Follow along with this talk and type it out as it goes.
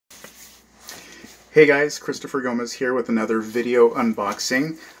Hey guys, Christopher Gomez here with another video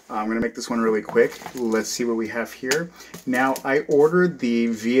unboxing. I'm going to make this one really quick. Let's see what we have here. Now, I ordered the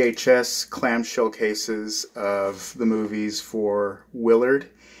VHS clamshell cases of the movies for Willard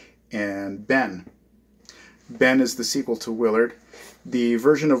and Ben. Ben is the sequel to Willard. The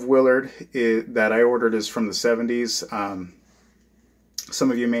version of Willard that I ordered is from the 70s.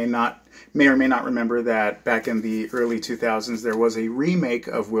 Some of you may or may not remember that back in the early 2000s there was a remake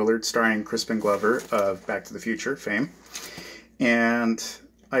of Willard starring Crispin Glover of Back to the Future fame. And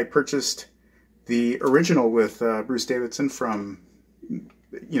I purchased the original with Bruce Davison from,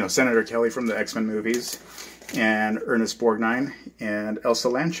 Senator Kelly from the X-Men movies, and Ernest Borgnine, and Elsa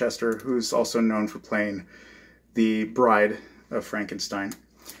Lanchester, who's also known for playing the bride of Frankenstein.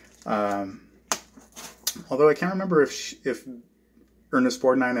 Although I can't remember if Ernest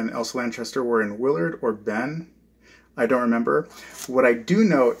Borgnine and Elsa Lanchester were in Willard or Ben. I don't remember. What I do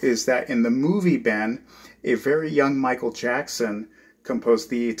know is that in the movie Ben, a very young Michael Jackson composed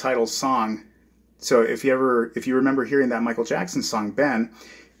the title song. So if you remember hearing that Michael Jackson song, Ben,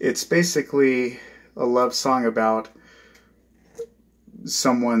 it's basically a love song about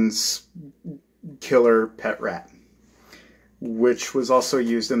someone's killer pet rat, which was also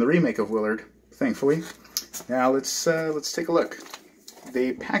used in the remake of Willard, thankfully. Now let's take a look.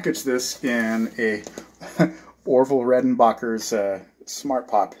 They packaged this in a Orville Redenbacher's Smart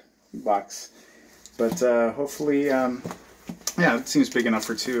Pop box, but hopefully, yeah, it seems big enough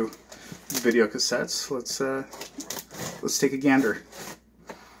for 2 video cassettes. Let's take a gander.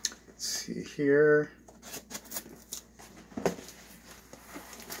 Let's see here,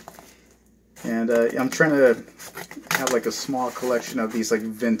 and I'm trying to have like a small collection of these like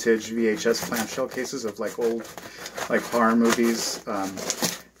vintage VHS clamshell cases of like old horror movies.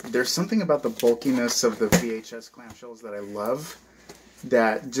 There's something about the bulkiness of the VHS clamshells that I love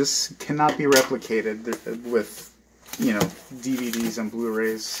that just cannot be replicated with, DVDs and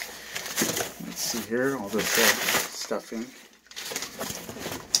Blu-rays. Let's see here, all this stuffing.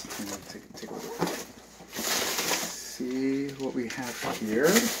 Take a look. Let's see what we have here.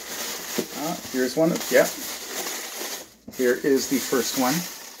 Here's one. Yep. Here is the first one.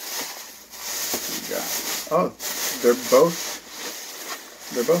 Oh, they're both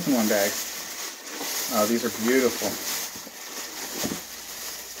in one bag. Oh, these are beautiful.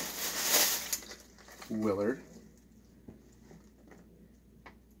 Willard.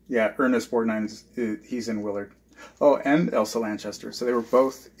 Yeah, Ernest Borgnine, he's in Willard. Oh, and Elsa Lanchester. So they were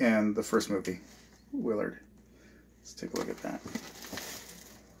both in the first movie, Willard. Let's take a look at that.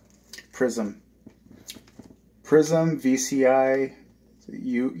 Prism VCI,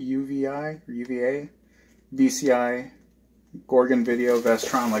 UVI or UVA, VCI, Gorgon Video,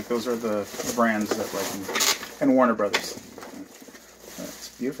 Vestron, like those are the brands that and Warner Brothers. That's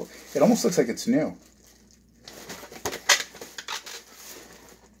beautiful. It almost looks like it's new.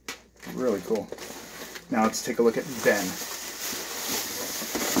 Really cool. Now let's take a look at Ben.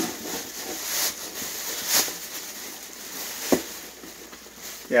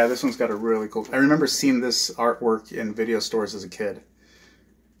 Yeah, this one's got a really cool... I remember seeing this artwork in video stores as a kid.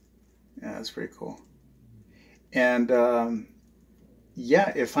 Yeah, that's pretty cool. And,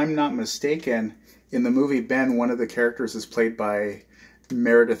 yeah, if I'm not mistaken, in the movie Ben, one of the characters is played by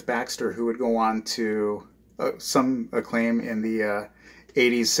Meredith Baxter, who would go on to some acclaim in the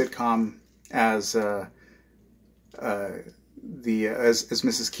 80s sitcom as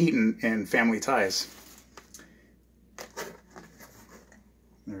Mrs. Keaton in Family Ties.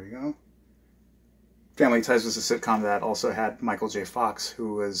 There we go. Family Ties was a sitcom that also had Michael J. Fox,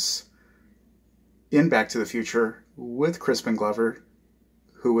 who was in Back to the Future with Crispin Glover,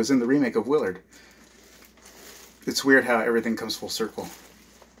 who was in the remake of Willard. It's weird how everything comes full circle.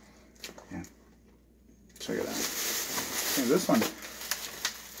 Yeah. Check it out. And this one,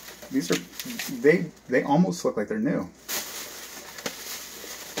 these are, they almost look like they're new.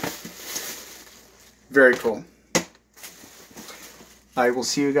 Very cool. I will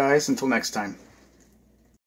see you guys until next time.